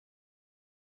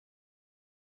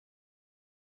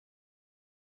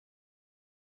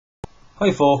Hi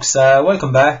folks,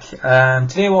 welcome back.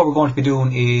 Today what we're going to be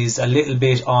doing is a little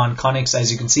bit on conics,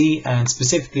 as you can see, and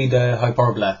specifically the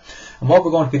hyperbola. And what we're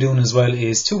going to be doing as well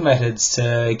is two methods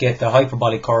to get the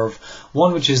hyperbolic curve,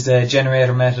 one which is the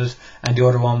generator method and the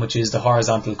other one which is the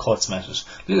horizontal cuts method.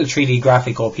 A little 3D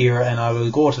graphic up here, and I will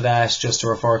go to that just to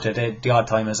refer to it the odd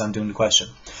time as I'm doing the question.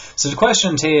 So the question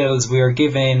entails we are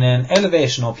given an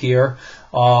elevation up here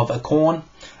of a cone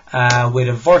with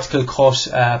a vertical cut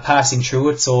passing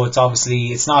through it, so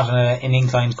it's not an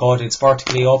inclined cut, it's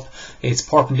vertically up, it's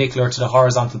perpendicular to the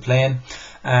horizontal plane.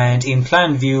 And in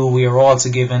plan view we are also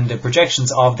given the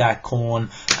projections of that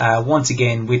cone, once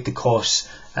again with the cut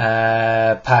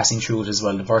passing through it as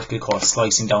well, the vertical cut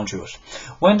slicing down through it.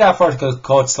 When that vertical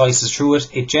cut slices through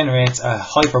it, it generates a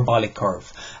hyperbolic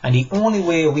curve. And the only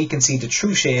way we can see the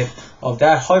true shape of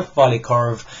that hyperbolic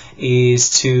curve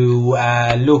is to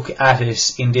look at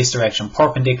it in this direction,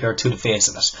 perpendicular to the face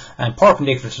of it. And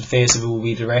perpendicular to the face of it will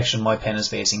be the direction my pen is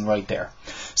facing right there.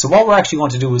 So what we're actually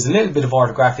going to do is a little bit of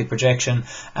orthographic projection,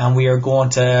 and we are going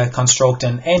to construct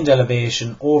an end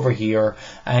elevation over here,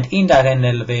 and in that end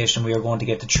elevation we are going to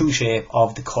get the true shape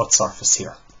of the cut surface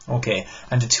here. Okay,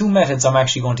 and the two methods I'm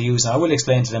actually going to use, and I will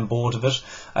explain to them both of it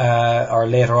or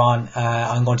later on,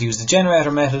 I'm going to use the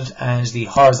generator method and the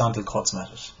horizontal cuts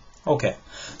method. Okay,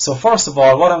 so first of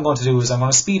all what I'm going to do is I'm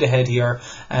going to speed ahead here,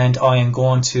 and I am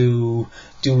going to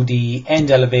do the end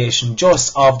elevation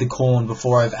just of the cone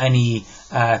before I have any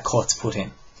cuts put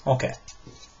in. Okay.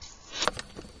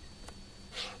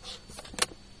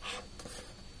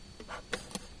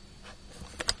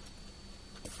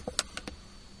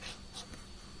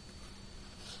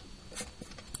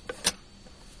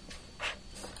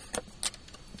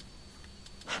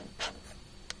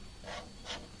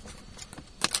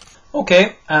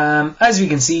 Okay, as we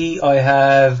can see, I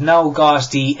have now got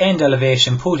the end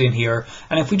elevation put in here,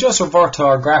 and if we just revert to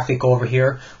our graphic over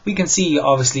here, we can see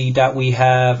obviously that we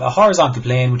have a horizontal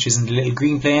plane which is in the little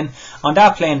green plane. On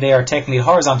that plane there, technically the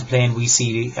horizontal plane, we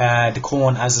see the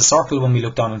cone as a circle when we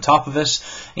look down on top of it.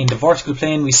 In the vertical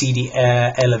plane we see the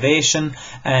elevation,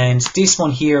 and this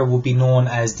one here would be known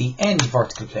as the end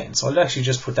vertical plane. So I'll actually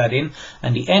just put that in,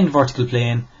 and the end vertical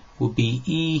plane would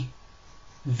be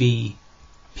EVP.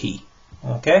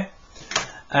 Okay,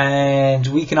 and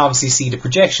we can obviously see the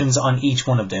projections on each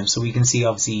one of them. So we can see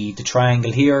obviously the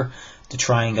triangle here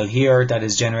that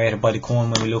is generated by the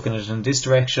cone when we look at it in this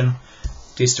direction.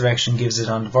 This direction gives it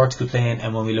on the vertical plane,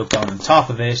 and when we look down on top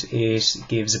of it, it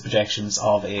gives the projections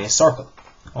of a circle.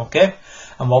 Okay,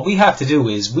 and what we have to do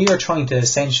is we are trying to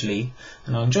essentially,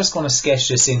 and I'm just going to sketch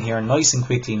this in here nice and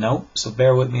quickly now, so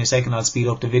bear with me a second, I'll speed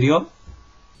up the video.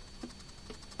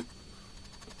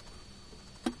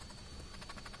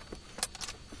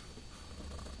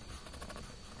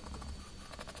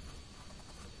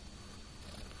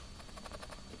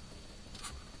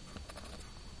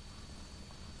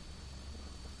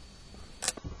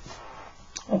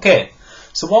 Okay,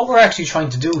 so what we're actually trying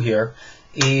to do here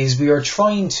is we are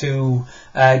trying to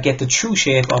get the true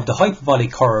shape of the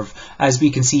hyperbolic curve, as we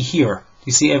can see here.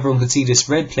 You see, everyone can see this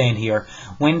red plane here,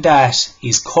 when that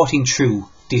is cutting through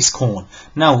this cone.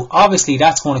 Now obviously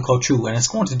that's going to cut through, and it's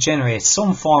going to generate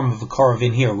some form of a curve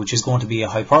in here which is going to be a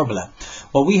hyperbola.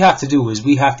 What we have to do is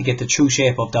we have to get the true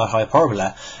shape of that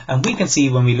hyperbola, and we can see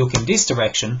when we look in this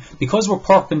direction, because we're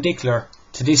perpendicular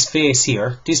to this face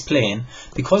here, this plane,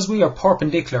 because we are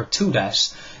perpendicular to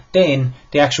that, then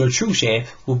the actual true shape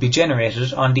will be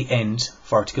generated on the end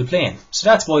vertical plane. So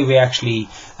that's why we actually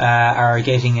are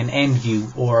getting an end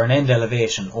view or an end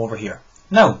elevation over here.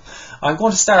 Now I'm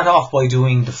going to start off by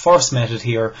doing the first method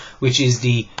here, which is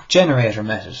the generator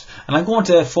method, and I'm going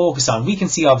to focus on, we can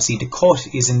see obviously the cut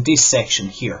is in this section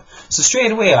here. So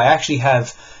straight away I actually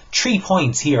have 3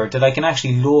 points here that I can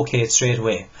actually locate straight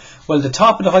away. Well, the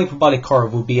top of the hyperbolic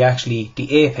curve would be actually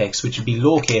the apex, which would be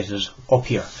located up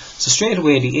here. So straight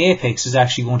away the apex is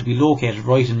actually going to be located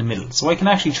right in the middle. So I can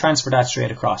actually transfer that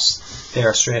straight across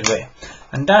there straight away.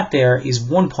 And that there is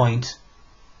 1 point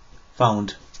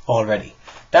found already.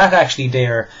 That actually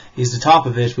there is the top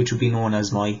of it, which would be known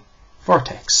as my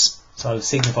vertex. So I'll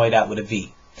signify that with a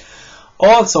V.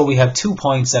 Also we have 2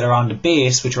 points that are on the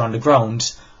base, which are on the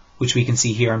ground, which we can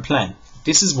see here in plan.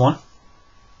 This is one,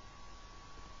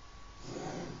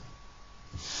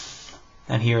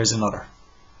 and here is another.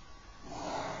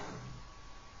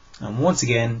 And once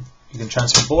again you can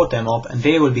transfer both them up, and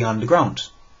they will be on the ground.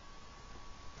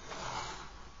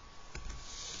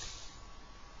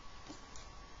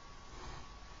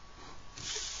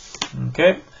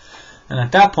 Okay, and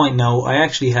at that point now I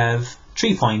actually have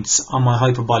 3 points on my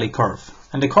hyperbolic curve,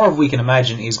 and the curve we can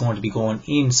imagine is going to be going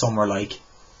in somewhere like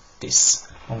this.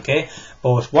 Okay,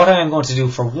 but what I am going to do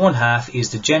for one half is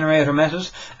the generator method,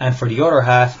 and for the other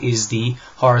half is the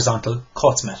horizontal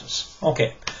cuts method.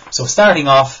 Okay, so starting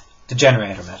off, the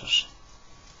generator method.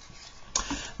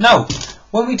 Now,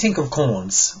 when we think of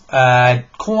cones,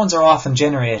 cones are often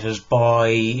generated by,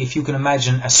 if you can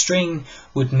imagine, a string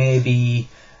with maybe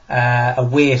a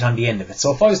weight on the end of it.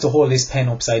 So if I was to hold this pen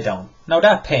upside down, now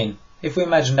that pen, if we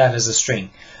imagine that as a string,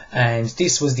 and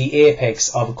this was the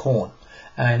apex of a cone,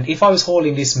 and if I was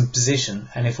holding this in position,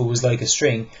 and if it was like a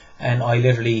string, and I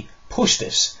literally pushed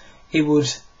it, it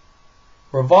would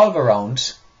revolve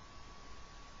around,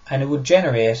 and it would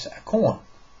generate a cone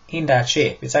in that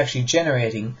shape. It's actually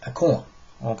generating a cone.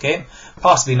 Okay,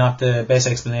 possibly not the best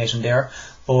explanation there,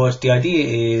 but the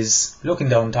idea is looking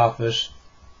down top of it,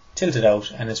 tilted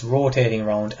out, and it's rotating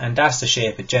around, and that's the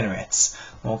shape it generates.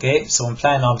 Okay, so in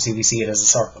plan obviously we see it as a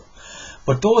circle.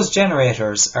 But those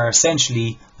generators are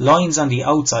essentially lines on the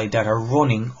outside that are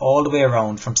running all the way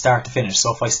around from start to finish.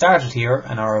 So if I started here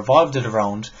and I revolved it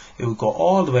around, it would go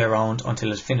all the way around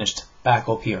until it finished back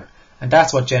up here. And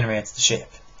that's what generates the shape.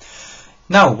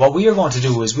 Now what we are going to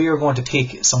do is we are going to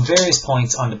pick some various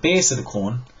points on the base of the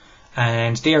cone,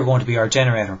 and they are going to be our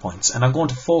generator points. And I'm going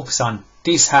to focus on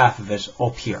this half of it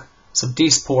up here. So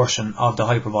this portion of the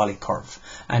hyperbolic curve.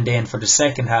 And then for the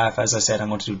second half, as I said, I'm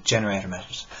going to do generator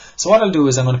method. So what I'll do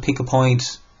is I'm going to pick a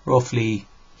point roughly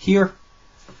here.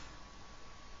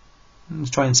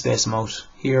 Let's try and space them out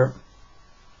here.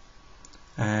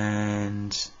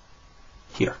 And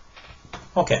here.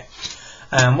 Okay.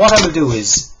 And what I will do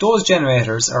is, those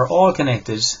generators are all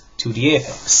connected to the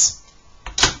apex,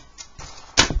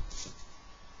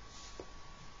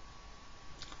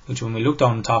 which when we look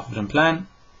down the top of it in plan,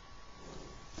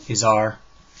 is our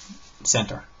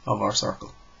center of our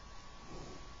circle.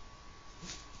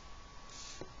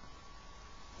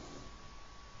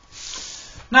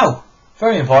 Now,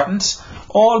 very important,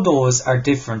 all those are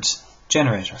different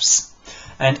generators,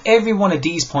 and every one of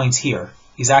these points here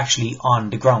is actually on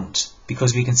the ground,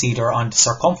 because we can see they're on the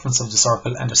circumference of the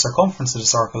circle, and the circumference of the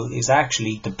circle is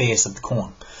actually the base of the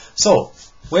cone. So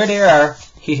where they are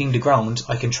hitting the ground,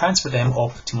 I can transfer them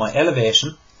up to my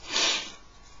elevation,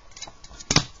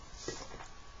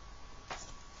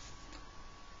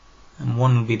 and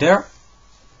one will be there,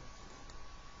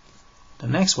 the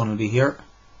next one will be here,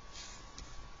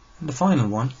 and the final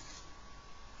one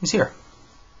is here.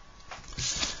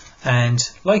 And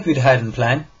like we'd had in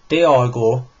plan, they all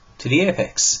go to the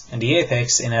apex, and the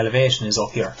apex in elevation is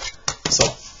up here. So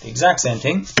the exact same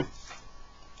thing,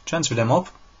 transfer them up,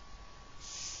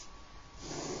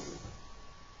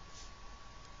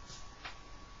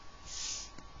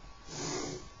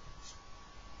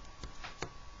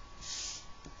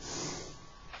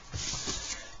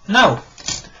 now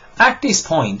at this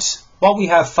point what we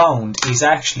have found is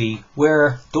actually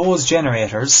where those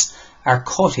generators are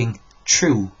cutting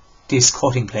through this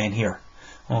cutting plane here.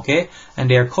 Okay, and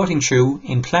they are cutting through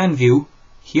in plan view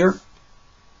here,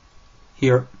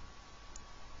 here,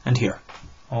 and here.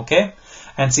 Okay,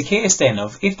 and it's a case then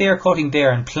of if they are cutting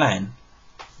there in plan,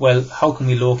 well, how can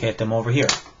we locate them over here?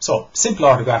 So simple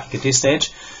orthographic at this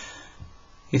stage.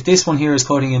 If this one here is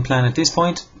cutting in plan at this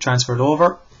point, transfer it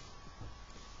over,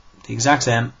 the exact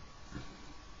same.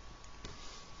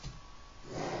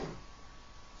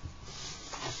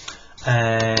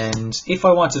 And if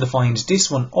I wanted to find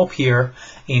this one up here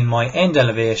in my end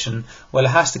elevation, well, it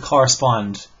has to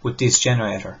correspond with this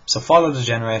generator. So follow the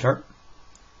generator,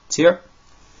 it's here,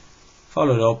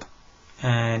 follow it up,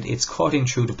 and it's cutting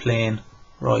through the plane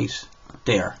right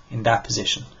there in that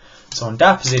position. So in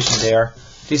that position there,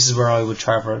 this is where I would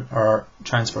travel or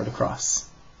transfer it across.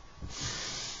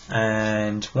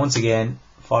 And once again,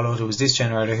 follow it was this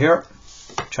generator here,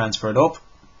 transfer it up.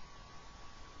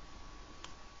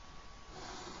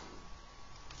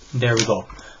 There we go.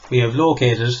 We have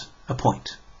located a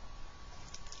point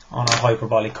on our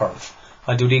hyperbolic curve.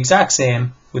 I'll do the exact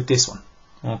same with this one.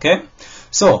 Okay?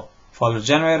 So, follow the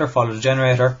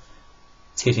generator,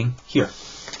 it's hitting here.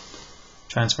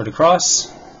 Transfer it across.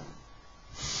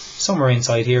 Somewhere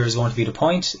inside here is going to be the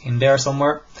point, in there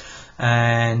somewhere.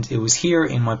 And it was here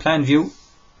in my plan view,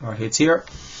 or it hits here.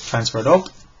 Transfer it up.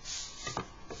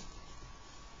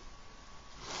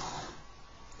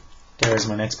 There's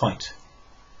my next point.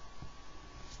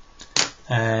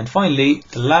 And finally,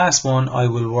 the last one I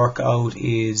will work out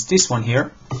is this one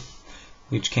here,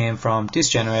 which came from this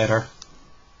generator.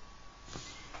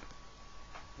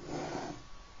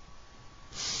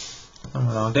 And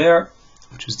along there,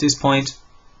 which was this point,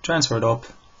 transfer it up.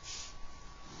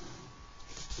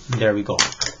 And there we go.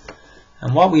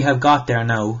 And what we have got there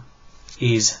now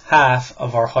is half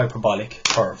of our hyperbolic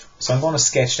curve. So I'm going to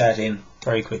sketch that in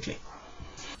very quickly.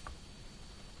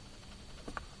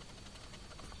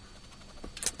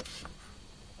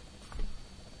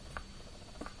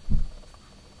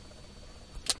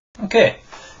 Okay,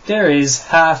 there is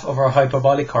half of our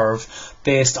hyperbolic curve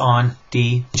based on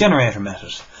the generator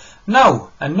method.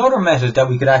 Now, another method that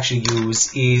we could actually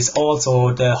use is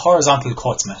also the horizontal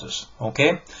cuts method.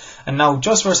 Okay, and now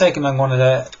just for a second I'm going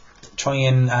to try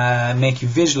and make you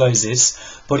visualize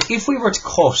this. But if we were to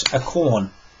cut a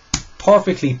cone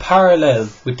perfectly parallel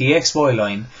with the XY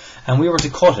line and we were to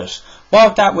cut it,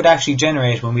 what that would actually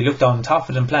generate when we look down the top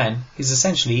of it in plan is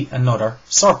essentially another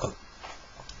circle.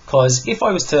 Because if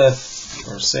I was to,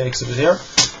 for sakes of it here,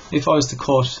 if I was to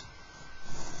cut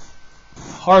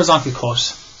horizontal cut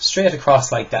straight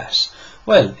across like that,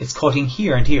 well, it's cutting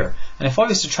here and here. And if I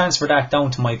was to transfer that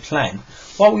down to my plan,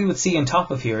 what we would see on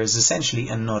top of here is essentially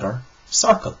another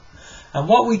circle. And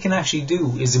what we can actually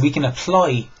do is we can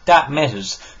apply that method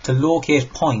to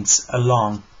locate points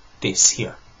along this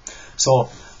here. So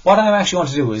what I'm actually going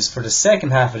to do is, for the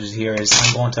second half of it here, is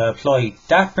I'm going to apply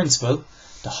that principle,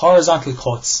 the horizontal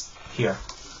cuts here,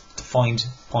 to find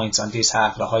points on this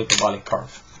half of the hyperbolic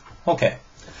curve. Okay,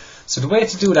 so the way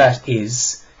to do that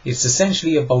is, it's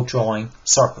essentially about drawing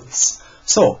circles.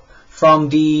 So from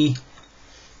the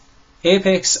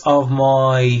apex of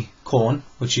my cone,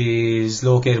 which is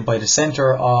located by the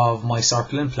center of my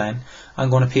circle in plan, I'm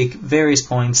going to pick various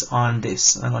points on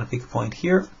this. I'm going to pick a point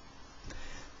here.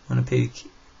 I'm going to pick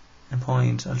a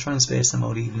point, I'll try and space them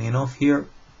out evenly enough, here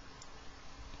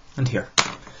and here.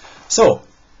 So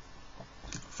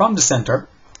from the center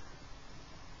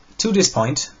to this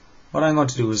point, what I'm going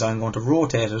to do is I'm going to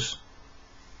rotate it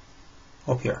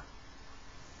up here,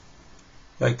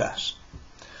 like that.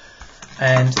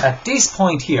 And at this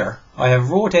point here, I have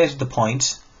rotated the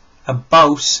point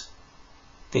about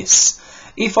this.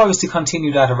 If I was to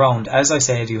continue that around, as I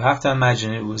said, you have to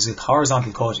imagine it was a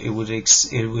horizontal cut, it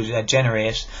would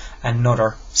generate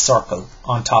another circle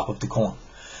on top of the cone.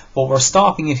 But we're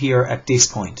stopping it here at this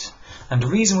point. And the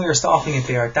reason we are stopping it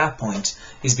there at that point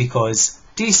is because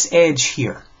this edge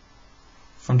here,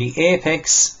 from the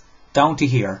apex down to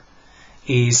here,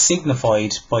 is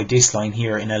signified by this line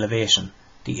here in elevation.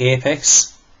 The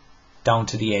apex down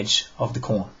to the edge of the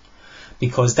cone,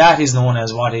 because that is known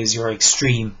as what is your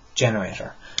extreme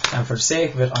generator. And for the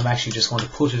sake of it, I'm actually just going to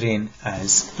put it in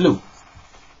as blue.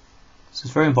 So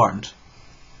it's very important.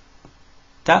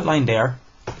 That line there,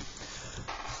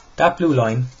 that blue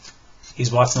line,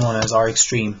 is what's known as our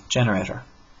extreme generator.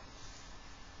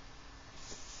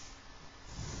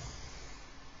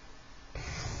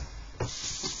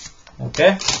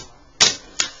 Okay.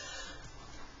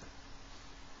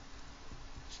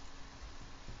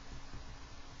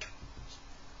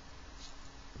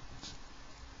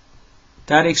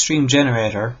 That extreme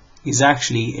generator is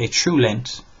actually a true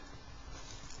length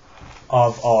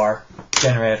of our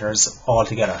generators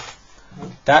altogether.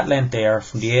 That length there,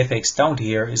 from the apex down to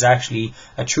here, is actually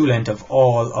a true length of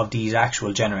all of these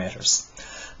actual generators.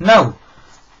 Now,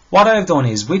 what I have done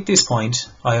is, with this point,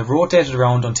 I have rotated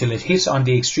around until it hits on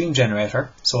the extreme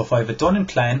generator. So if I have it done in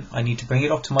plan, I need to bring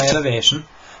it up to my elevation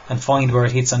and find where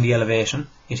it hits on the elevation.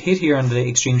 It hit here on the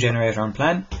extreme generator in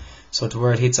plan, so to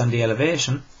where it hits on the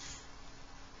elevation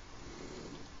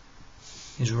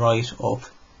is right up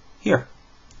here.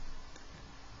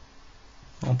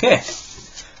 Okay,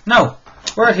 now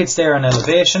where it hits there on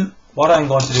elevation, what I'm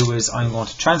going to do is I'm going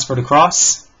to transfer it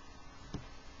across,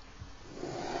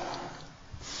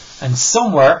 and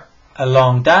somewhere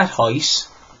along that height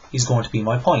is going to be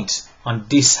my point on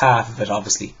this half of it,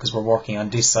 obviously, because we're working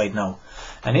on this side now.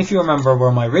 And if you remember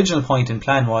where my original point in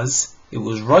plan was, it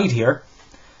was right here.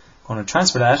 I'm going to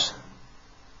transfer that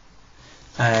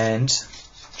and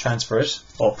transfer it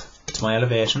up to my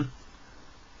elevation,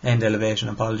 end elevation,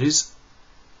 apologies.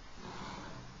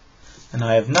 And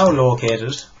I have now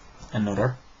located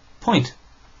another point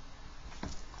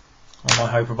on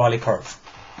my hyperbolic curve.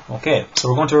 Okay, so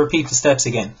we're going to repeat the steps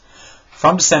again.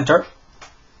 From the center,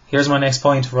 here's my next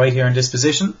point right here in this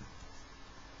position.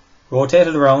 Rotate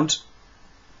it around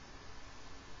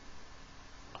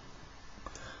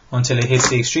until it hits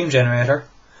the extreme generator.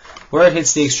 Where it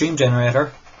hits the extreme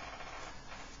generator,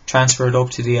 transfer it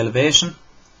up to the elevation.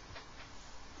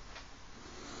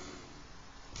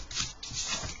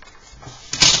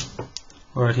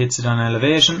 Where it hits it on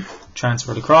elevation,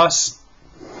 transfer it across.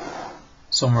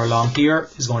 Somewhere along here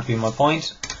is going to be my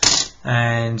point.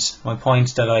 And my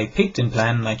point that I picked in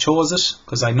plan, and I chose it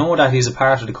because I know that is a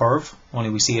part of the curve, only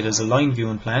we see it as a line view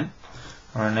in plan,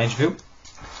 or an edge view.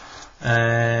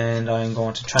 And I'm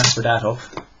going to transfer that up.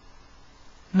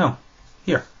 No,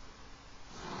 here.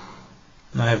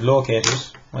 and I have located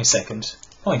my second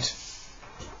point.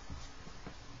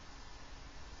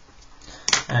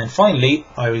 And finally,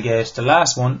 I will get the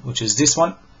last one, which is this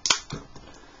one,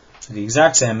 for the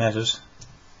exact same method.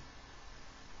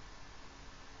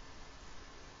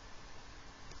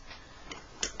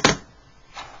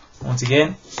 Once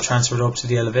again, transfer it up to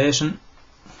the elevation.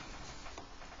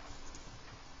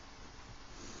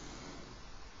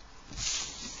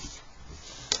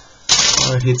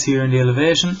 Where it hits here in the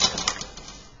elevation,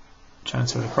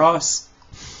 transfer it across,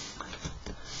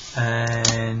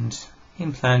 and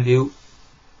in plan view,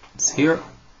 it's here,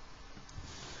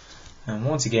 and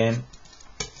once again,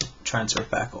 transfer it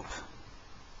back up.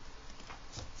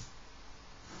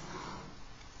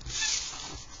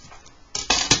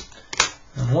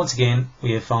 And once again,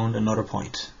 we have found another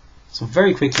point. So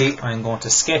very quickly, I'm going to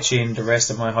sketch in the rest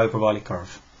of my hyperbolic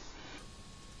curve.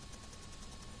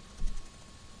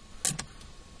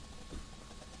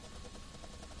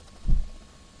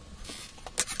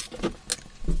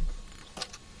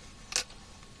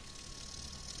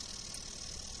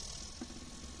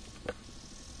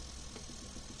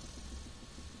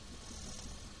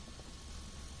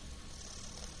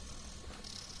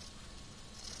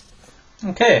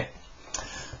 Okay,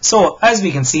 so as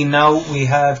we can see now, we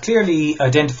have clearly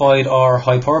identified our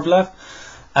hyperbola,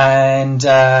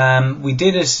 and we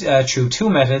did it through two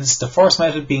methods, the first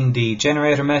method being the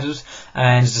generator method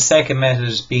and the second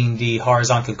method being the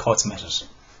horizontal cuts method.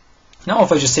 Now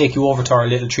if I just take you over to our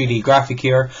little 3D graphic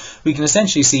here, we can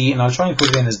essentially see, and I'll try and put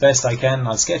it in as best I can, and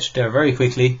I'll sketch it there very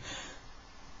quickly.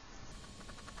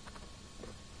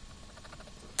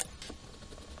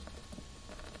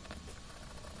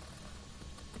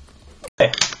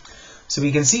 So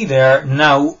we can see there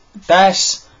now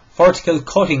that vertical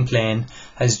cutting plane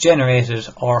has generated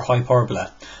our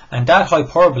hyperbola, and that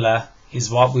hyperbola is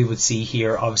what we would see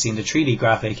here obviously in the 3D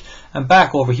graphic, and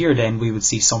back over here then we would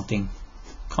see something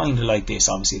kind of like this.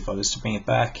 Obviously if I was to bring it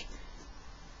back,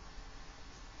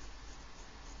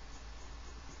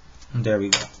 and there we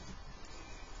go.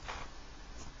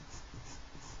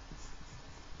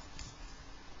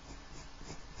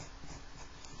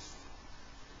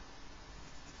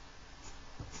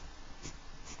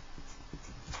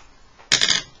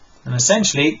 And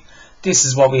essentially, this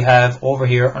is what we have over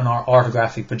here on our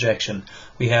orthographic projection.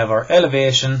 We have our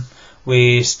elevation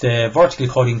with the vertical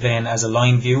cutting plane as a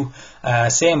line view,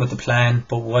 same with the plan,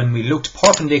 but when we looked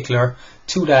perpendicular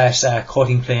to that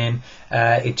cutting plane,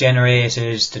 it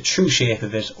generated the true shape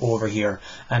of it over here.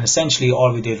 And essentially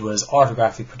all we did was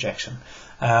orthographic projection.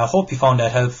 Hope you found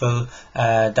that helpful.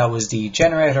 That was the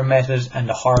generator method and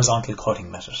the horizontal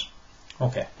cutting method.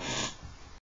 Okay.